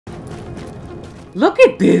Look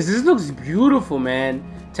at this. This looks beautiful, man.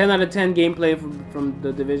 10 out of 10 gameplay from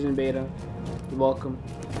the Division beta. You're welcome.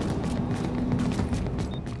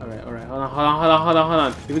 Alright. Hold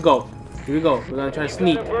on. Here we go. We're gonna try to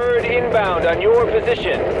sneak. Bird inbound on your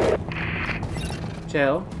position.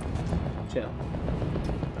 Chill.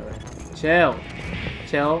 Alright. Chill,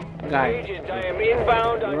 guys. Agent, I am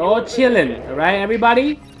inbound on We're all your chilling, position. alright,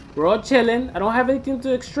 everybody? We're all chilling. I don't have anything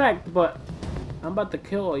to extract, but I'm about to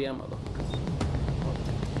kill all y'all motherfuckers.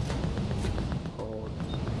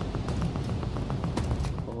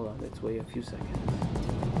 Hold on, let's wait a few seconds.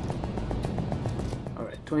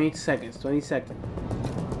 Alright, 20 seconds.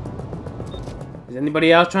 Is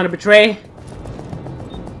anybody else trying to betray?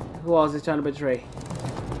 Who else is trying to betray?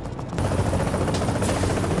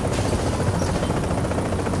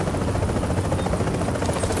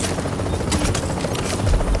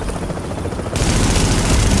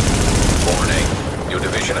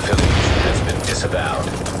 Affiliation has been disavowed.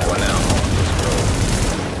 You are now on this road.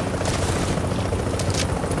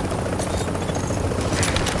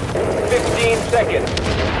 15 seconds.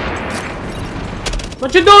 What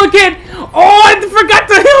you doing, kid? Oh, I forgot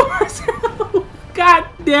to heal myself. God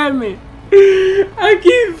damn it. I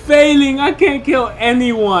keep failing. I can't kill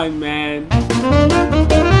anyone, man.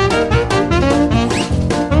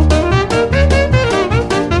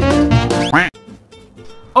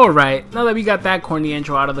 Alright, now that we got that corny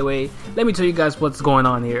intro out of the way, let me tell you guys what's going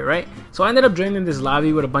on here, right? So I ended up joining this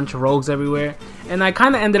lobby with a bunch of rogues everywhere, and I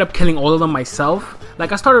kind of ended up killing all of them myself.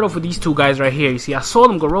 Like, I started off with these two guys right here. You see, I saw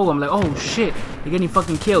them go rogue. I'm like, oh shit, they're getting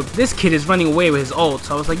fucking killed. This kid is running away with his ult,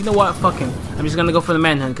 so I was like, you know what, fuck him. I'm just gonna go for the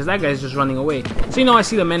manhunt, because that guy's just running away. So, you know, I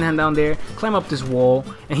see the manhunt down there, climb up this wall,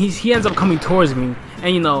 and he ends up coming towards me,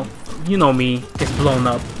 and you know me, gets blown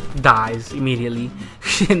up. Dies immediately.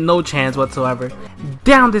 No chance whatsoever.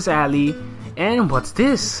 Down this alley, and what's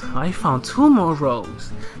this? I found 2 more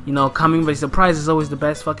rogues. You know, coming by surprise is always the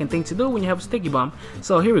best fucking thing to do when you have a sticky bomb.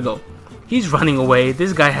 So here we go. He's running away.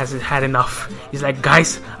 This guy has had enough. He's like,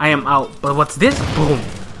 guys, I am out. But what's this? Boom.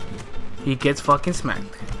 He gets fucking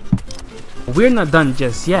smacked. We're not done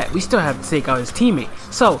just yet. We still have to take out his teammate.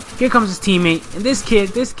 So here comes his teammate, and this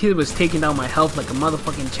kid was taking down my health like a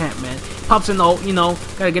motherfucking champ, man. Pops an ult, you know,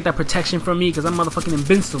 gotta get that protection from me because I'm motherfucking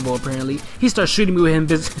invincible apparently. He starts shooting me with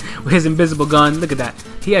his invisible gun. Look at that.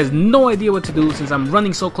 He has no idea what to do since I'm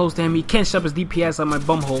running so close to him. He can't shove his DPS on my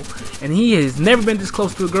bumhole, and he has never been this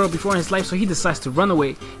close to a girl before in his life, so he decides to run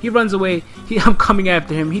away. He runs away. I'm coming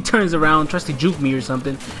after him. He turns around, tries to juke me or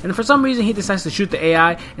something, and for some reason he decides to shoot the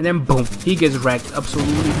AI, and then boom, he gets wrecked,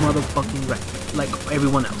 absolutely motherfucking wrecked, like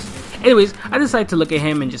everyone else. Anyways, I decide to look at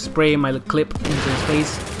him and just spray my clip into his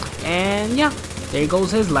face, and yeah, there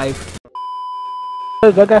goes his life.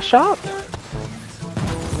 I got shot.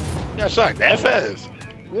 Yeah, shot that fast.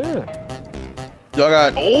 Yeah. Y'all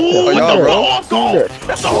got. Oh, y'all what the roll?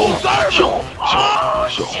 That's the whole server. Oh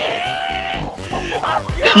shit!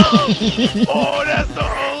 Oh, that's the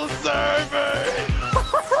whole server.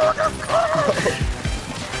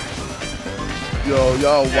 Yo,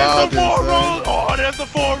 y'all wild. There's the 4 rows. Oh, there's the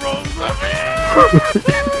 4 rows.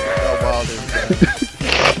 Y'all wild.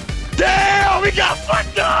 Damn, we got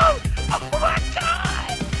fucked up. Oh my god.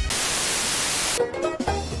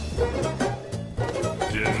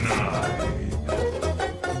 Denied.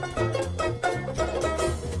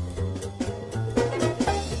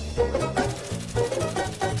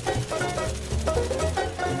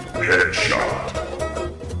 Headshot.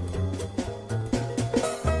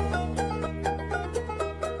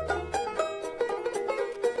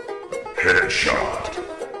 Headshot.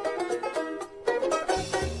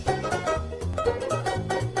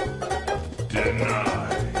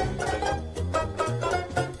 Denied.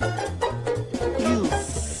 You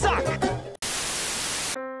suck.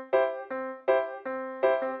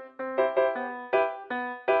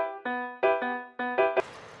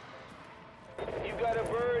 You got a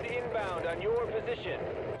bird inbound on your position.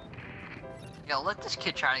 Yo, let this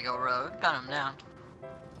kid try to go rogue. Got him down.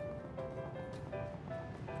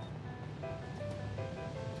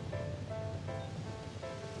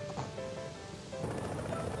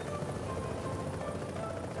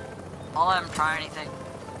 I'll let him try anything.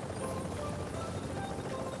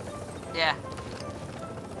 Yeah.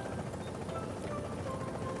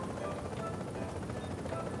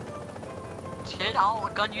 Kid, I'll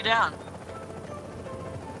gun you down.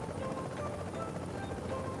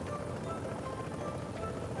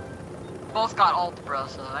 Both got ult, bro,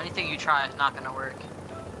 so anything you try is not gonna work.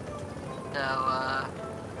 So,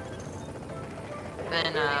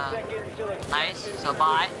 nice. So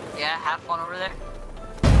bye. Yeah, have fun over there.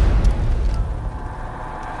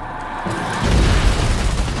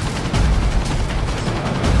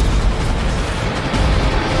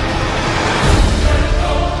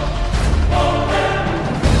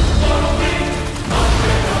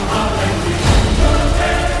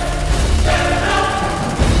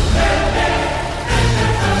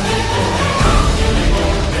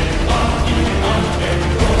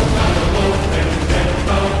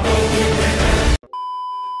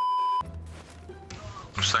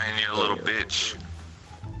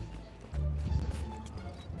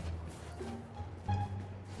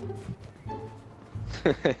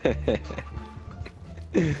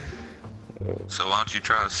 So why don't you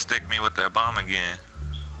try to stick me with that bomb again?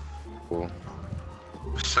 Cool.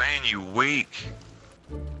 I'm saying you weak.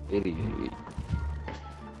 Idiot.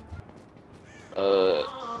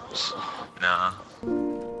 Nah.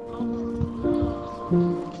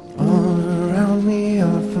 All around me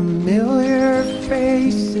are familiar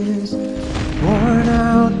faces, worn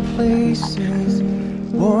out places,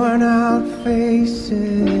 worn out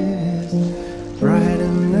faces, bright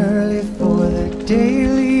and early for the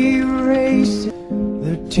daily race.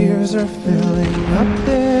 Their tears are filling up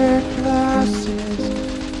their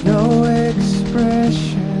glasses, no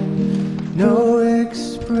expression, no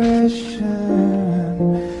expression.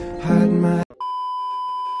 Hide my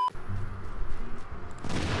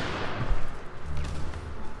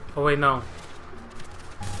Oh wait, no.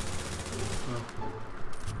 Oh.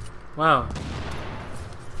 Wow.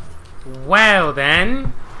 Well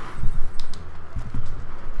then.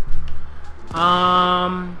 Okay.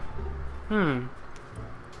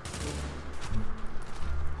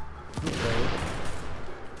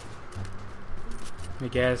 I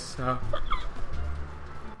guess. I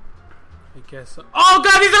guess. Oh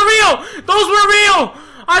God, these are real. Those were real.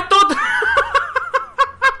 I thought.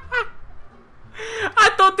 I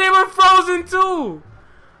thought they were frozen too.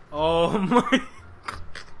 Oh my.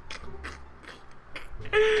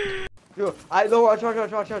 Dude, I know. Watch. I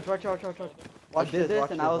did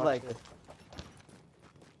this and I was like.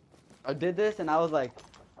 I did this and I was like.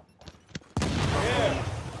 Yeah.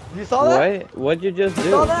 You saw that? What? What'd you just do?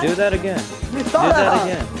 Do that again. You saw do that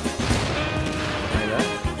again.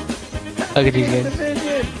 Look at these guys.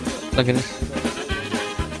 Look at this.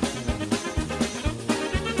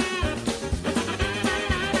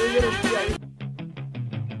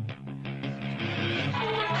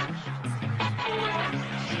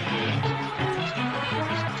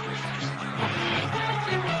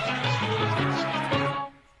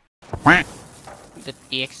 The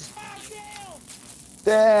DX.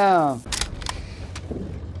 Damn.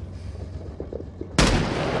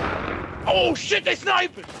 Oh shit, they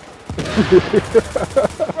sniping! Bro,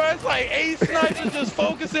 it's like 8 snipers just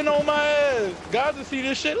focusing on my ass. Guys will see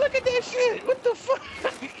this shit. Look at that shit. What the fuck?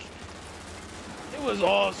 It was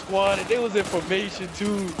all squatted. They was in formation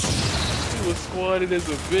too. He was squatted as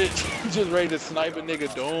a bitch. Just ready to snipe a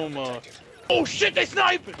nigga dome off. Oh shit, they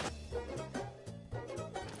sniping!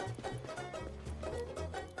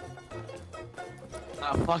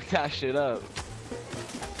 Nah, fuck that shit up.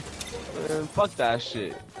 Man, fuck that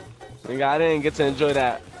shit. Nigga, I didn't get to enjoy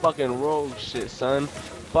that fucking rogue shit, son.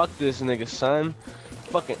 Fuck this nigga, son.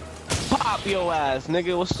 Fucking pop your ass,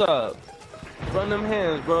 nigga. What's up? Run them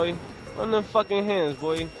hands, bro. Run them fucking hands,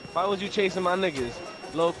 boy. Why was you chasing my niggas?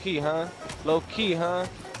 Low key, huh? Low key, huh?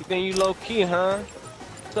 You think you low key, huh?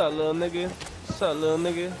 What's up, little nigga? What's up, little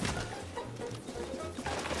nigga?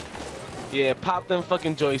 Yeah, pop them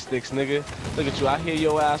fucking joysticks, nigga. Look at you, I hear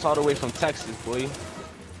your ass all the way from Texas, boy.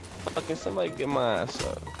 Fucking somebody get my ass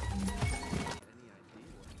up.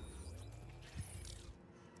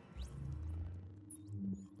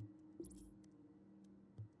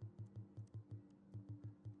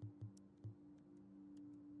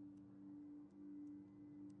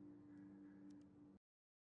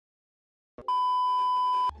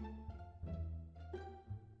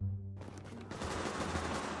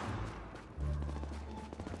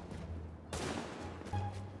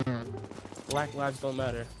 Black lives don't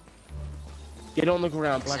matter. Get on the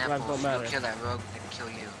ground. Black lives don't matter. Kill that rogue and kill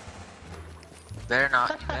you. Better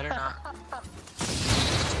not. You better not.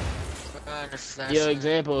 Yo,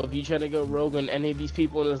 example, if you try to go rogue on any of these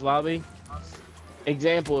people in this lobby,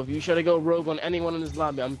 example, if you try to go rogue on anyone in this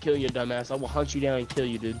lobby, I'm gonna kill you, dumbass. I will hunt you down and kill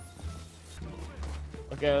you, dude.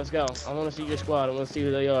 Okay, let's go. I want to see your squad. I want to see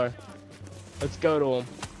who they are. Let's go to them.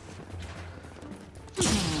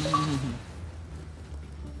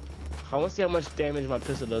 I want to see how much damage my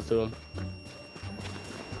pistol does to him.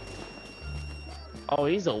 Oh,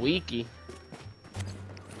 he's a weakie.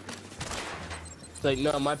 It's like,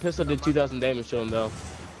 no, my pistol did 2,000 damage to him, though.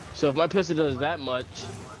 So if my pistol does that much...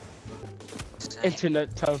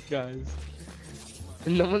 Internet tough, guys.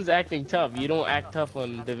 No one's acting tough. You don't act tough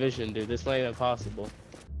on Division, dude. This not even possible.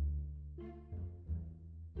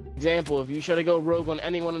 Example, if you try to go rogue on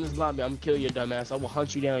anyone in this lobby, I'm gonna kill you, dumbass. I will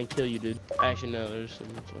hunt you down and kill you, dude. Actually, no, there's some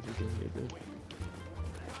fucking things here, dude.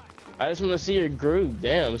 I just want to see your groove.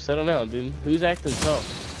 Damn, settle down, dude. Who's acting tough?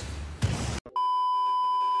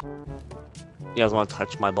 You guys want to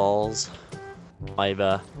touch my balls? My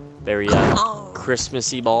very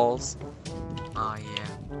Christmassy balls? Oh yeah.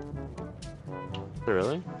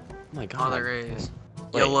 Really? Oh my god. Oh, there is.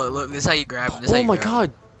 Wait. Yo, look, this is how you grab him. This Oh how you my grab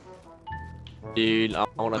god! Dude, I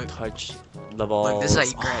wanna touch the balls. Look, this is how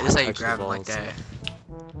you grab. This is how you Touch the grab him like balls. that.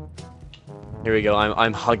 Here we go.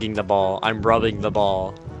 I'm hugging the ball. I'm rubbing the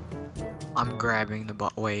ball. I'm grabbing the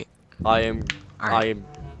ball. Wait. I am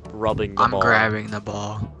rubbing the ball. I'm grabbing the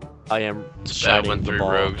ball. I am Bad shining when the 3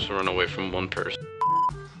 ball. rogues run away from 1 person.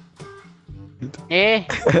 Eh?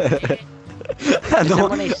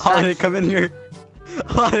 Holiday, come in here.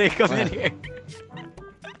 Holiday, come in here.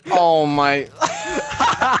 Oh my.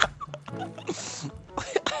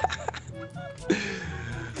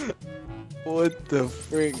 What the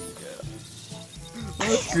frick?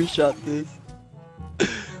 Let's screenshot this.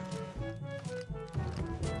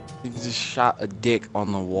 He just shot a dick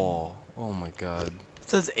on the wall. Oh my god. It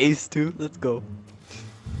says ace too. Let's go.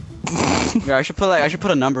 Yeah, I should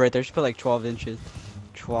put a number right there. I should put like 12 inches.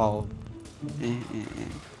 12.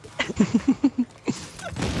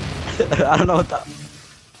 I don't know what that.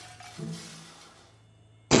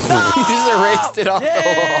 He just erased it off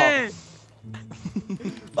the wall.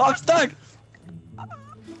 Oh, I'm stuck.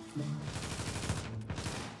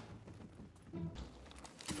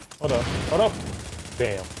 Hold up. Hold up.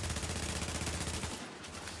 Damn.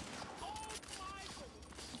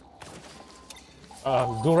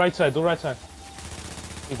 Do right side. Do right side.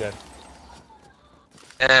 He dead.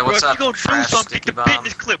 Hey, what's up? You gonna do trash something sticky to fit bomb?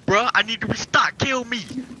 this clip, bro? I need to restock. Kill me.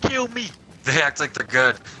 Kill me. They act like they're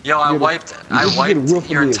good. Yo, I wiped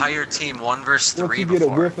your entire team 1 versus 3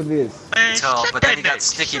 before. But then you got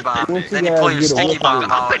sticky bomb. Then you pull your sticky bomb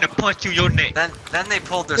out. I'm gonna punch you in your neck. Then they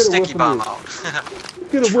pulled their sticky bomb out.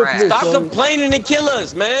 Trash. Stop complaining and kill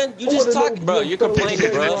us, man. You just talk, bro. You're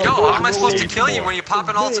complaining, bro. Yo, how am I supposed to kill you when you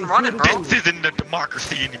popping ults and running, bro? This isn't a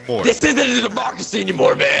democracy anymore. This isn't a democracy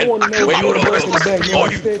anymore, man. Oh, you wanna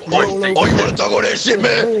talk all that shit,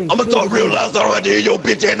 man? I'ma talk real loud so I don't have to hear your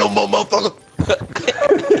bitch ass no more, motherfucker.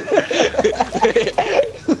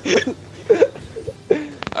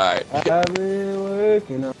 Alright. I've been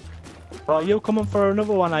working on. Oh, you coming for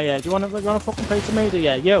another one, I hear. Do you wanna fucking play tomato?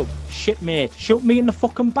 Yeah, yo, shit, mate. Shoot me in the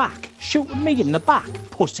fucking back. Shoot me in the back.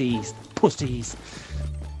 Pussies. Pussies.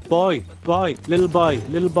 Boy, little boy.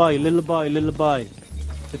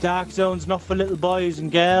 The dark zone's not for little boys and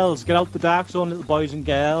girls. Get out the dark zone, little boys and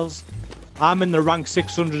girls. I'm in the rank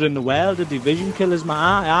 600 in the world. The division killers,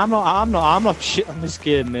 man. I'm not shit on this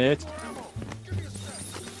game, mate.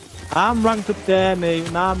 I'm ranked up there, mate.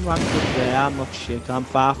 I'm ranked up there. I'm not shit. I'm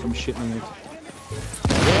far from shit, mate.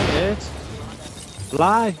 Yeah, mate.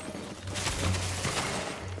 Lie.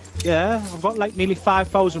 Yeah, I've got like nearly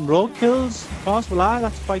 5,000 road kills. Of course, well,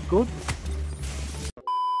 that's quite good.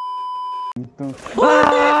 Get to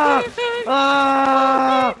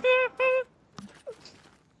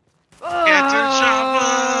the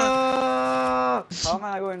chopper! How am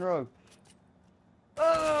I going rogue?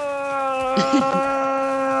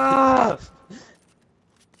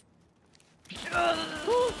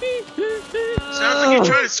 Sounds like you're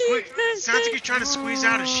trying to squeeze. Sounds like you're trying to squeeze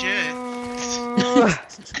out a shit.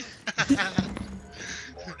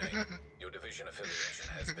 Your division affiliation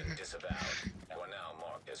has been disavowed. You are now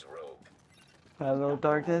marked as rogue. Hello,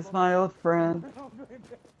 darkness, my old friend.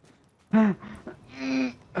 I'm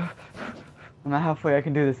at halfway. I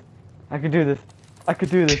can do this. I can do this. I could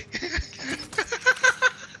do this.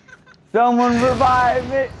 Someone revive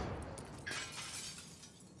me!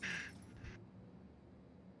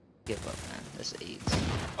 Give up, man. This eats.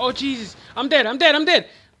 Oh Jesus! I'm dead!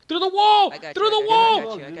 Through the wall! Through the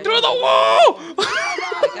wall! Through the wall!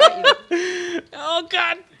 Oh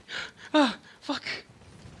God! Oh, fuck!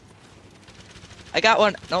 I got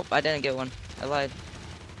one. Nope, I didn't get one. I lied.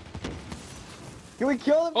 Can we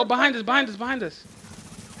kill them? Oh, behind us!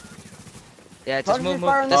 Yeah, just move.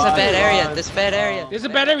 This is a bad area. This is a bad area. This is a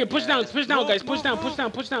bad area. Push down, guys. Push down.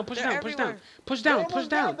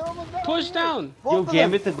 Yo,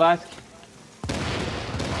 Gambit advice.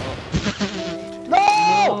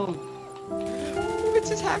 No! What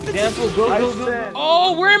just happened? Go.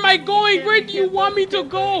 Oh, where am I going? Where do you want me to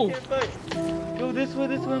go? Go this way.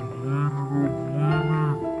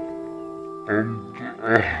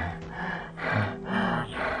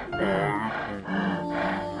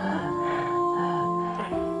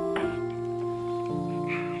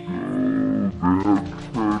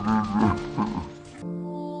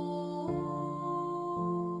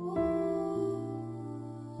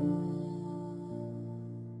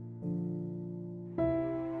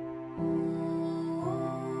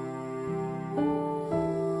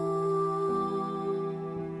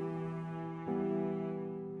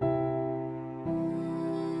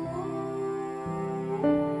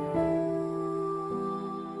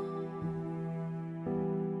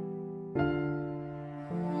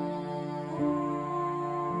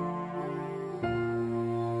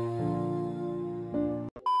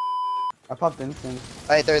 I popped instant.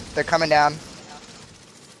 Alright, they're coming down.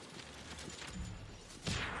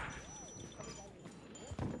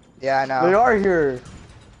 Yeah, I know. They are here.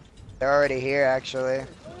 They're already here, actually.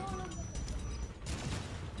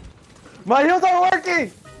 My heals aren't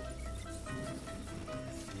working!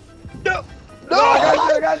 No! No!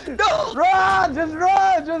 I got you! No! Run! Just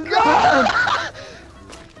run! Just run!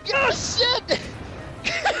 Oh shit!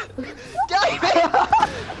 Damn it!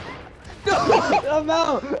 No! I'm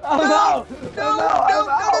out! I'm out! No!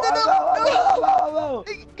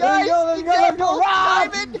 Guys, let's go!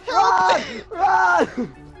 Run! Simon, help me! Run!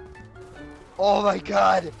 Oh my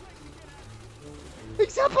god!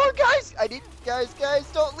 Example, guys! I need guys,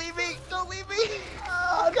 don't leave me! Don't leave me!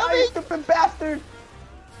 I'm coming! You stupid bastard!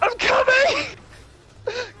 I'm coming!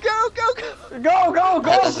 Go! That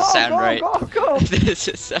doesn't sound right. Go! This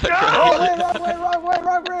is so Wrong way!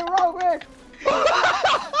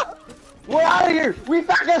 We're out of here! We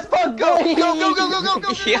back as fuck! Go! Yeah.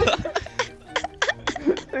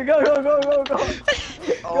 Go!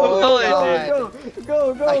 Oh god!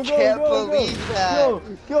 Go! I can't believe that!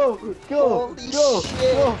 Go! Holy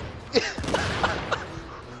shit!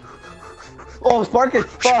 Oh, Sparkus!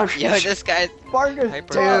 Fuck! Yo, this guy's Sparkus!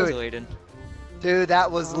 hyperventilating. Dude,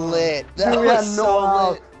 that was lit. That Dude, we was had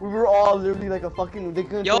so lit. We were all literally like a fucking. They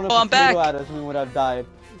couldn't Yo, throw a I'm back. potato at us and we would have died.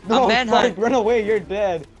 I'm No, manhunt. Frank, run away! You're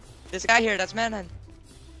dead. This guy here, that's Manhunt.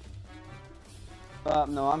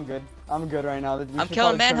 No, I'm good. I'm good right now. I'm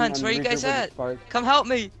killing manhunts. Where you guys at? Come help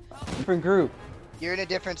me. Different group. You're in a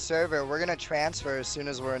different server. We're gonna transfer as soon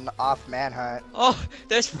as we're off manhunt. Oh,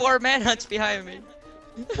 there's 4 manhunts behind me.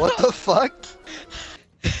 What the fuck?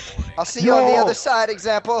 I'll see you on the other side,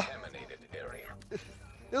 example.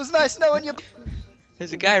 It was nice knowing you.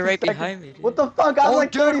 There's a guy right behind me. Dude. What the fuck? I'm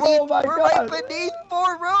like, dude, oh my we're god. right beneath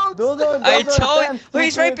 4 roads. I told you. Oh,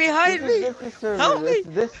 he's right behind me. This server. Help me.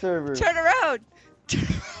 This server. Turn around.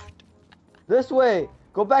 This way.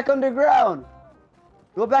 Go back underground.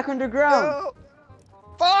 Go back underground. No.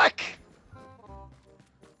 Fuck.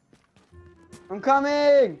 I'm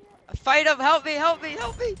coming. Fight him. Help me.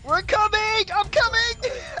 We're coming. I'm coming.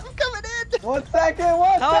 I'm coming in. 1 second.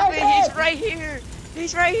 Help me. He's right here.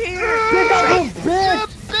 He's right here. Pick up him, bitch.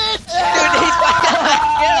 Bitch. Dude,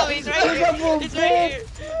 get him. He's right here. He's right here.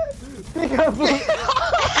 Pick up him.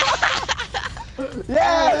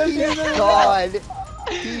 Yeah. He's gone.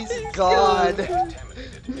 He's gone.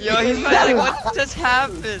 Yo, he's like, what just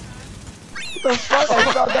happened? What the fuck? I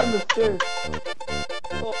fell down the stairs.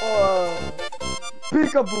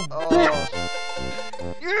 Pick up him, bitch.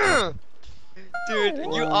 Yeah. Dude,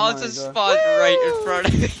 you all just spawned right in front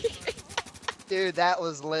of me. Dude, that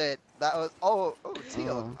was lit. That was. Oh, Teal.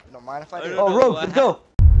 You don't mind if I do? Oh, Rogue, let's go.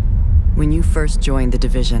 When you first joined the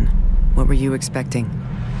division, what were you expecting?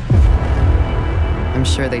 I'm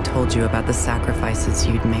sure they told you about the sacrifices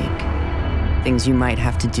you'd make. Things you might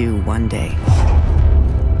have to do one day.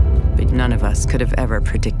 But none of us could have ever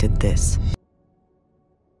predicted this.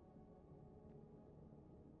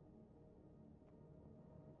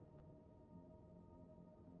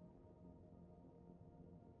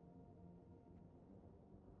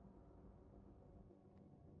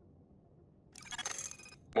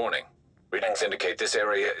 Warning. Readings indicate this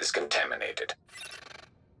area is contaminated.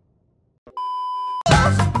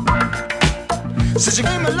 Since you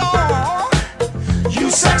came along, you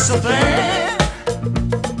sexy thing.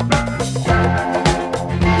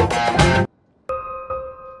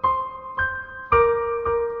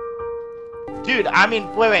 Dude, I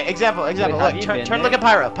mean, wait, example, Wait, look, turn, look at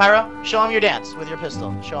Pyro. Pyro, show him your dance with your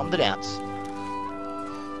pistol. Show him the dance.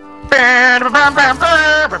 I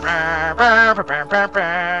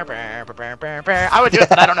would do it,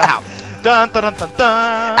 but I don't know how. Dun dun dun dun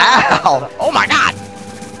dun. Ow! Oh my god!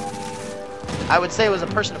 I would say it was a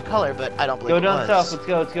person of color, but I don't believe it was. Go down south.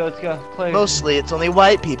 Let's go. Play. Mostly, it's only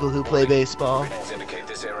white people who play baseball. Readings indicate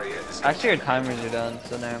this area is Actually, your timers are done,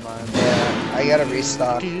 so never mind. Yeah, I gotta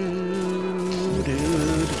restock.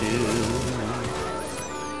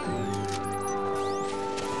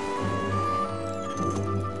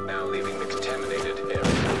 now leaving the contaminated area.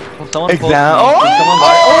 Well, someone Oh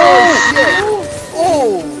shit!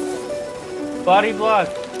 Oh! Body block.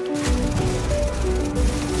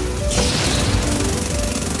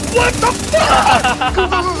 What the fuck? Go!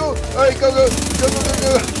 Alright, go!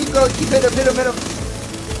 Keep going, hit him!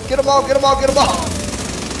 Get them all!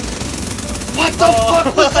 What the fuck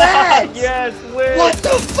was that? Yes, win. What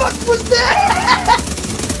the fuck was that?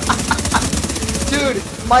 Dude,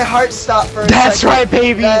 my heart stopped for a second. That's right,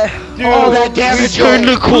 baby! Dude, that damage turned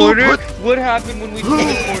the corner? What happened when we turned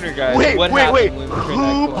the corner, guys? Wait. What happened when we turned that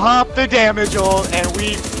Who corner? popped the damage hole and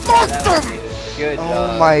we fucked them? Good Oh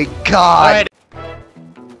job. my god.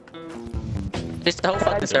 This the whole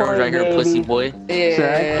fucking server right here, pussy boy.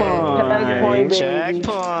 Yeah. Checkpoint.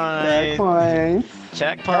 Checkpoint.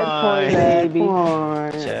 Checkpoint.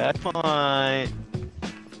 Checkpoint.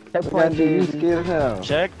 Checkpoint, you scared as hell.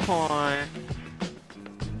 Checkpoint.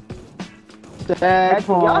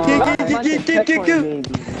 Checkpoint.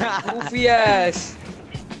 Goofy ass.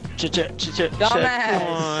 Checkpoint. This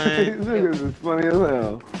niggas is funny as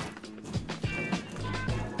hell.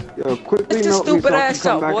 Yo, quickly Get your melt me so stupid I can ass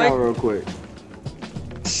come up, back boy. out real quick.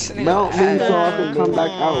 Melt me so I can come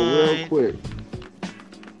back out real quick.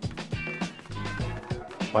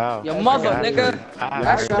 Wow. Your mother, nigga. I've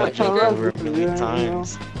heard that joke over a million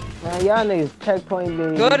times. Man, y'all niggas checkpoint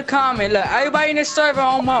baby. Good comment. Look, everybody in this server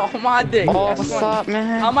on my dick. Oh, what's up,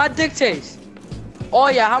 man? How my dick taste? Oh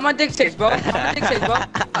yeah, how my dick taste, bro? How my dick taste, bro?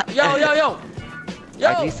 Yo.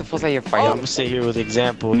 I used to feel like you're fighting. I'm gonna sit here with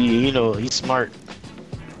example. You know, he's smart,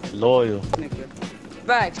 loyal.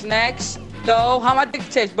 Facts. Next. Yo, how my dick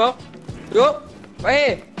taste, bro? Yo,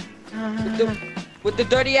 right here. With the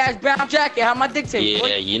dirty ass brown jacket, how my dick taste?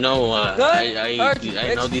 Yeah, you know, I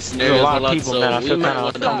know these scenarios a lot, people, so man. I we feel might kinda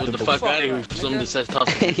want to move the fuck out of here if somebody says tough.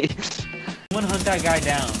 One hunt that guy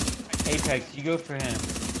down. Apex, you go for him.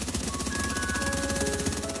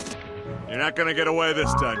 You're not gonna get away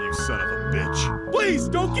this time, you son of a bitch. Please,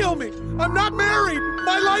 don't kill me! I'm not married!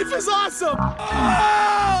 My life is awesome!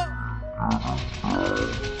 Ah!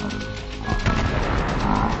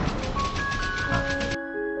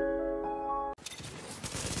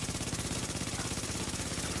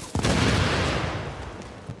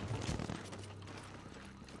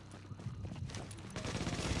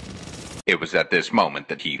 It was at this moment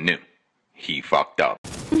that he knew. He fucked up.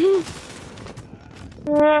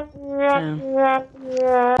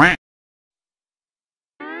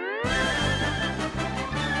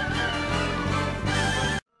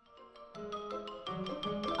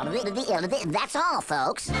 That's all,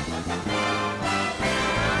 folks.